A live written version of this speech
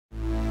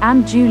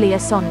and Julia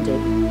Sondu,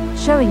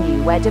 showing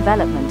you where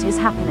development is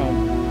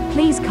happening.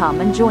 Please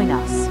come and join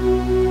us.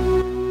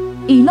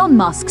 Elon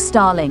Musk's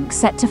Starlink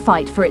set to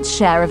fight for its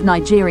share of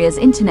Nigeria's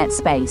internet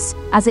space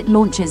as it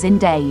launches in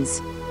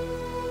days.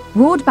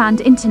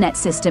 Broadband internet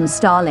system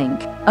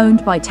Starlink,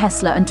 owned by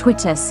Tesla and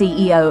Twitter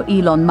CEO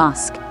Elon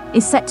Musk,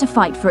 is set to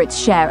fight for its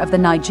share of the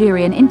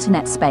Nigerian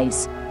internet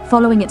space,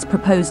 following its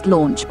proposed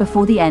launch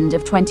before the end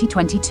of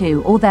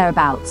 2022 or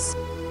thereabouts.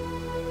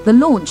 The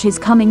launch is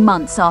coming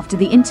months after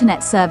the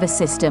Internet Service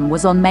System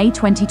was on May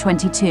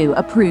 2022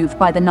 approved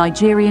by the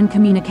Nigerian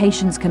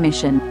Communications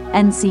Commission,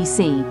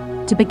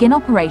 NCC, to begin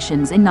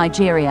operations in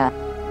Nigeria.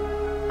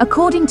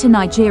 According to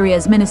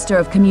Nigeria's Minister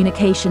of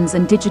Communications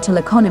and Digital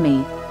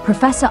Economy,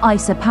 Professor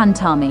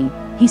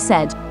Pantami, he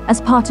said,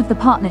 as part of the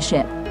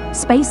partnership,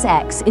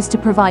 Spacex is to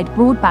provide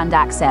broadband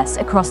access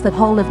across the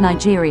whole of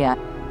Nigeria,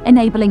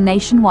 enabling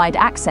nationwide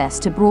access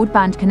to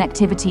broadband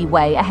connectivity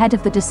way ahead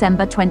of the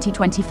December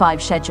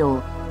 2025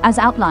 schedule, as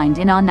outlined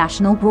in our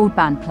National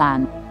Broadband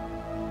Plan.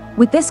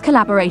 With this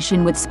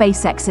collaboration with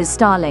SpaceX's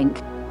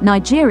Starlink,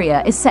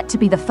 Nigeria is set to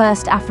be the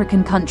first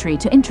African country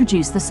to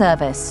introduce the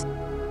service.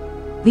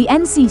 The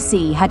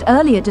NCC had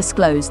earlier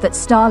disclosed that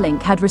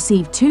Starlink had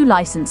received 2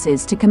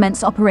 licenses to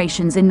commence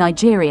operations in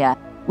Nigeria,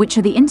 which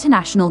are the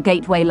International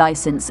Gateway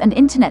License and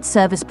Internet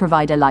Service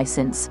Provider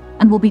License,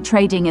 and will be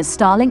trading as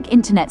Starlink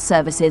Internet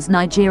Services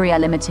Nigeria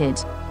Limited.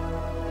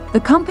 The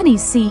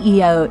company's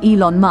CEO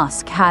Elon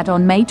Musk had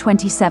on May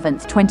 27,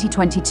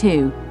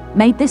 2022,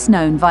 made this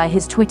known via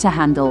his Twitter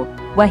handle,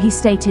 where he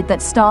stated that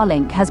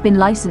Starlink has been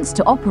licensed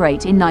to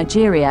operate in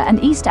Nigeria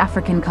and East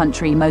African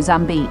country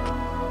Mozambique.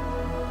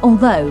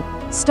 Although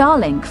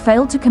Starlink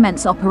failed to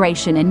commence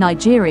operation in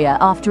Nigeria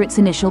after its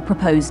initial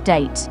proposed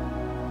date.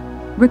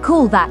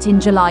 Recall that in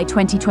July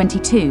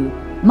 2022,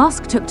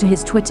 Musk took to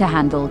his Twitter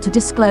handle to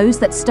disclose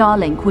that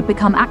Starlink would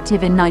become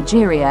active in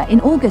Nigeria in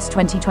August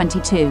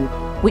 2022,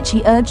 which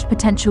he urged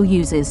potential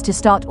users to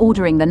start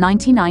ordering the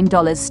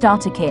 $99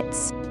 starter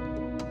kits.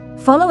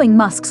 Following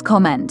Musk's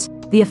comment,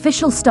 the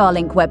official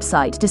Starlink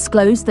website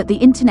disclosed that the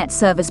internet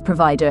service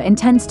provider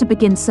intends to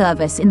begin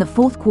service in the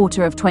 4th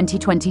quarter of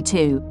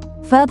 2022,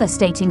 further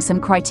stating some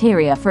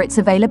criteria for its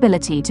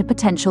availability to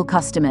potential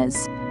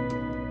customers.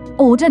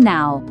 Order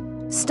now.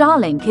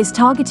 Starlink is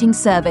targeting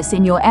service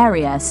in your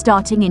area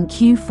starting in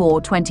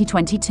Q4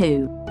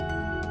 2022.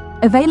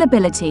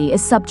 Availability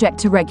is subject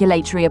to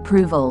regulatory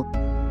approval.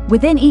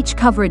 Within each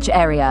coverage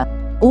area,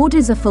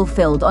 orders are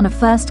fulfilled on a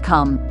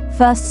first-come,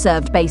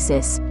 first-served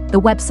basis, the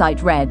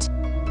website read.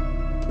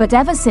 But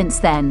ever since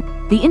then,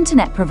 the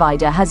internet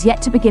provider has yet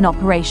to begin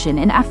operation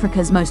in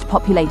Africa's most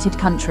populated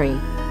country.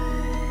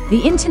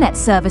 The internet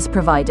service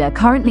provider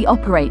currently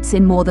operates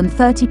in more than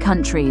 30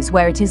 countries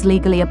where it is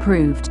legally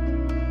approved.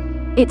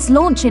 Its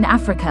launch in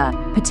Africa,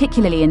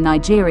 particularly in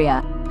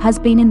Nigeria, has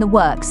been in the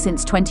works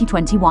since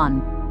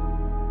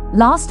 2021.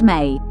 Last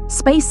May,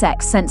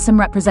 SpaceX sent some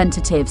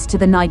representatives to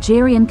the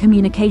Nigerian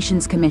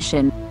Communications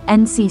Commission,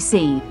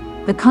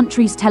 NCC, the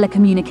country's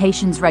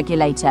telecommunications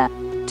regulator,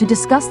 to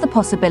discuss the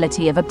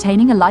possibility of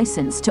obtaining a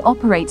license to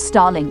operate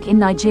Starlink in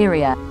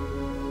Nigeria.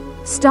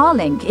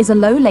 Starlink is a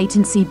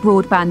low-latency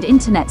broadband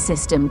internet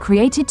system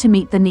created to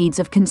meet the needs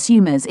of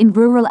consumers in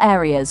rural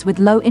areas with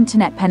low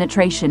internet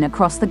penetration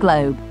across the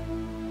globe.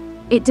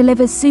 It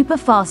delivers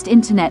super-fast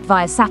internet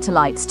via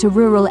satellites to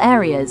rural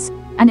areas,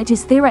 and it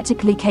is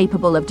theoretically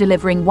capable of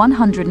delivering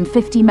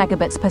 150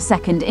 megabits per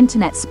second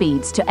internet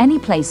speeds to any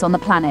place on the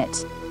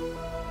planet.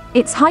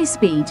 Its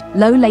high-speed,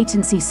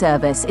 low-latency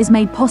service is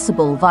made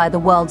possible via the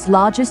world's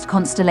largest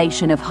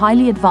constellation of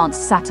highly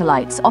advanced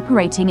satellites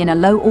operating in a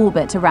low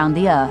orbit around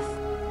the Earth.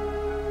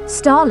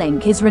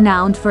 Starlink is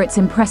renowned for its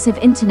impressive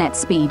internet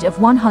speed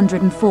of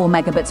 104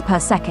 megabits per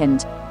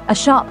second, a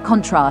sharp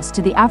contrast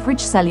to the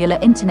average cellular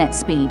internet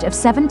speed of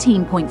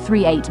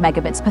 17.38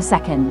 megabits per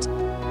second.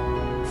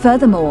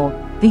 Furthermore,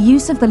 the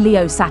use of the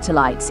LEO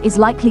satellites is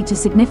likely to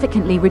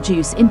significantly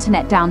reduce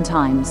internet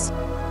downtimes.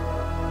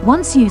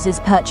 Once users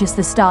purchase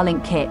the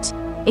Starlink kit,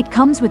 it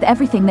comes with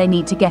everything they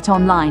need to get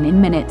online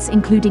in minutes,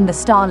 including the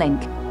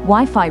Starlink,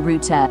 Wi-Fi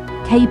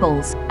router,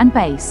 cables, and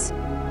base.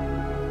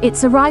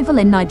 Its arrival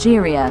in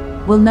Nigeria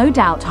will no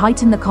doubt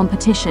heighten the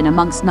competition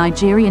amongst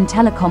Nigerian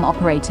telecom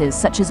operators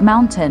such as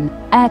Mountain,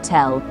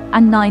 Airtel,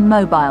 and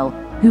 9Mobile,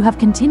 who have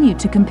continued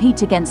to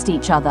compete against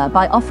each other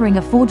by offering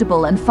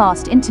affordable and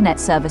fast internet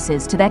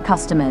services to their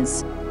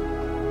customers.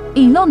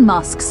 Elon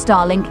Musk's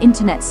Starlink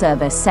internet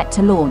service set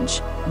to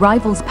launch,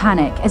 rivals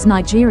panic as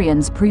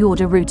Nigerians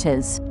pre-order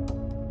routers.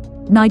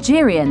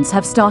 Nigerians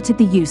have started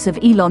the use of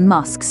Elon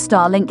Musk's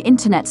Starlink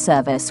internet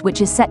service,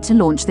 which is set to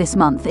launch this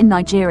month in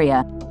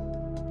Nigeria.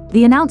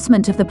 The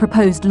announcement of the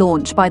proposed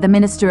launch by the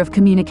Minister of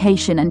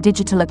Communication and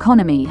Digital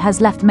Economy has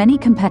left many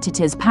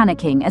competitors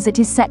panicking as it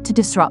is set to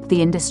disrupt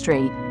the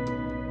industry.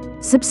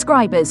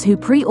 Subscribers who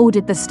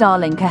pre-ordered the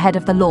Starlink ahead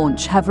of the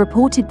launch have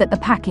reported that the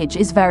package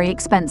is very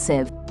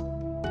expensive.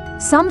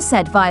 Some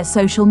said via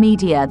social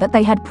media that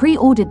they had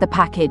pre-ordered the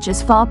package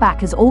as far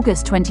back as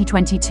August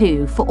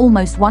 2022 for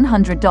almost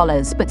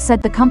 $100, but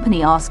said the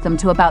company asked them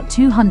to about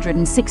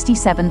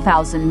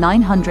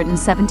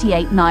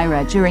 267,978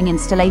 naira during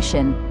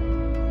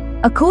installation.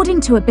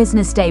 According to a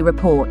Business Day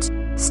report,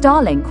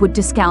 Starlink would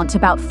discount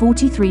about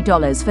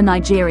 $43 for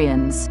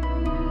Nigerians.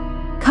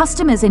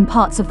 Customers in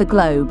parts of the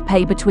globe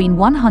pay between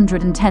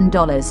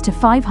 $110 to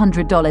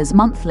 $500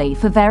 monthly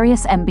for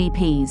various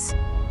Mbps.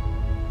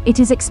 It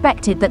is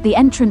expected that the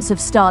entrance of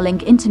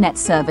Starlink internet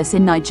service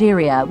in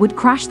Nigeria would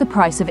crash the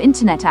price of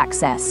internet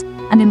access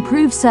and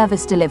improve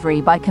service delivery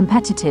by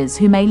competitors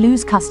who may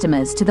lose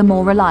customers to the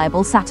more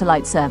reliable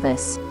satellite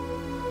service.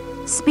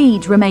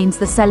 Speed remains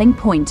the selling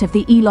point of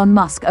the Elon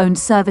Musk-owned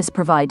service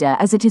provider,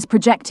 as it is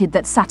projected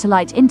that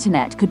satellite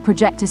internet could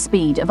project a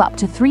speed of up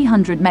to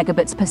 300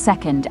 megabits per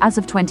second as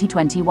of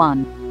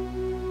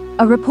 2021.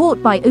 A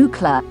report by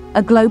Ookla,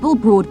 a global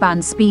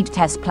broadband speed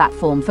test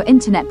platform for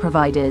internet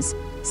providers,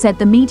 said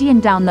the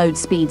median download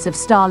speeds of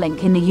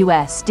Starlink in the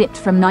US dipped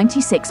from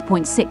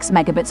 96.6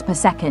 megabits per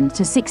second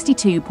to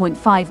 62.5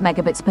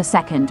 megabits per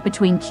second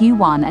between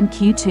Q1 and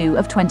Q2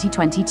 of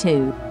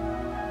 2022.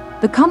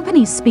 The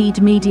company's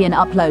speed median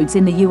uploads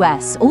in the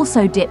US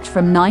also dipped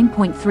from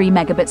 9.3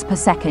 megabits per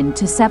second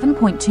to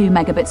 7.2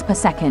 megabits per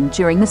second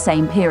during the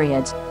same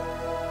period.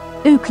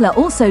 Ookla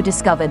also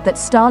discovered that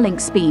Starlink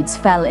speeds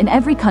fell in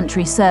every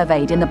country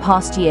surveyed in the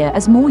past year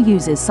as more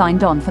users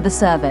signed on for the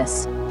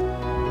service.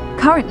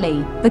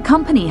 Currently, the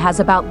company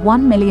has about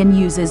 1 million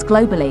users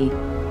globally.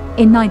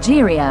 In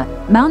Nigeria,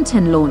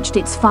 Mountain launched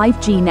its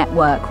 5G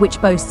network,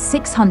 which boasts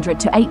 600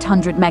 to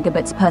 800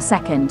 megabits per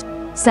second,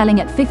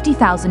 selling at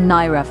 50,000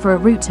 naira for a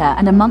router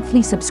and a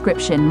monthly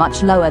subscription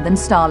much lower than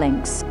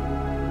Starlink's.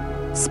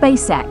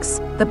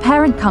 Spacex, the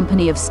parent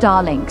company of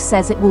Starlink,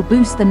 says it will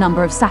boost the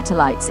number of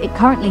satellites it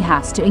currently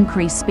has to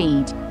increase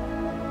speed.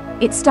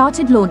 It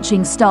started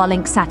launching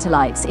Starlink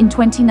satellites in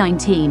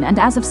 2019 and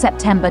as of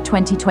September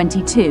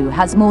 2022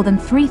 has more than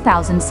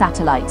 3,000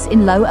 satellites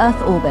in low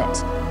Earth orbit.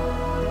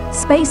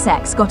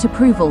 Spacex got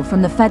approval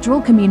from the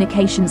Federal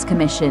Communications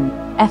Commission,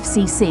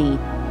 FCC,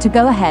 to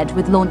go ahead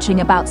with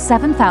launching about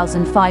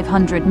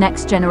 7,500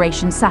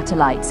 next-generation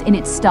satellites in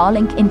its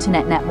Starlink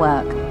internet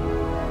network.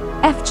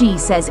 FG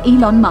says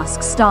Elon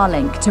Musk's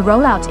Starlink to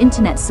roll out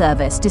internet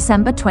service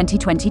December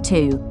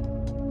 2022.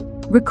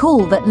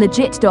 Recall that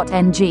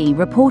Legit.ng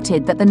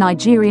reported that the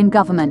Nigerian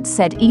government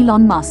said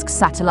Elon Musk's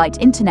satellite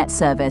internet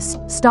service,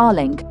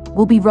 Starlink,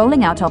 will be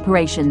rolling out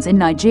operations in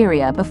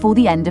Nigeria before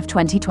the end of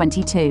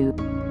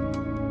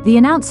 2022. The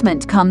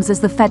announcement comes as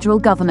the federal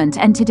government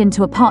entered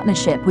into a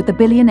partnership with the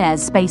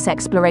billionaire's space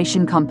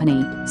exploration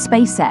company,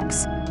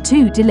 Spacex,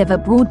 to deliver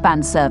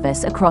broadband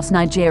service across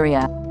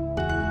Nigeria.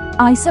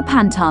 Isa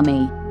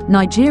Pantami,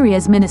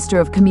 Nigeria's Minister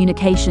of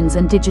Communications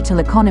and Digital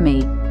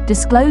Economy,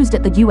 disclosed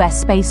at the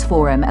U.S. Space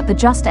Forum at the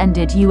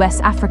just-ended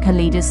U.S.-Africa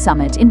Leaders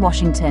Summit in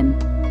Washington.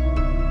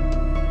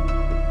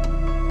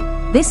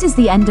 This is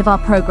the end of our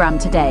program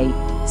today.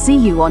 See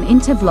you on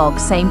Intervlog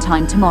same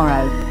time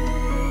tomorrow.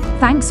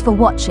 Thanks for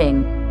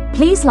watching.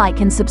 Please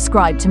like and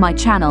subscribe to my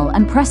channel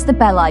and press the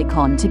bell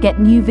icon to get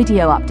new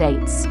video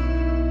updates.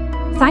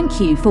 Thank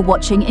you for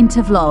watching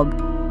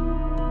Intervlog.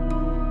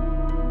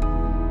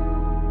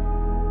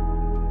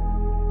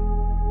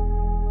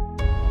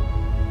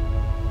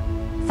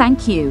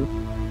 Thank you.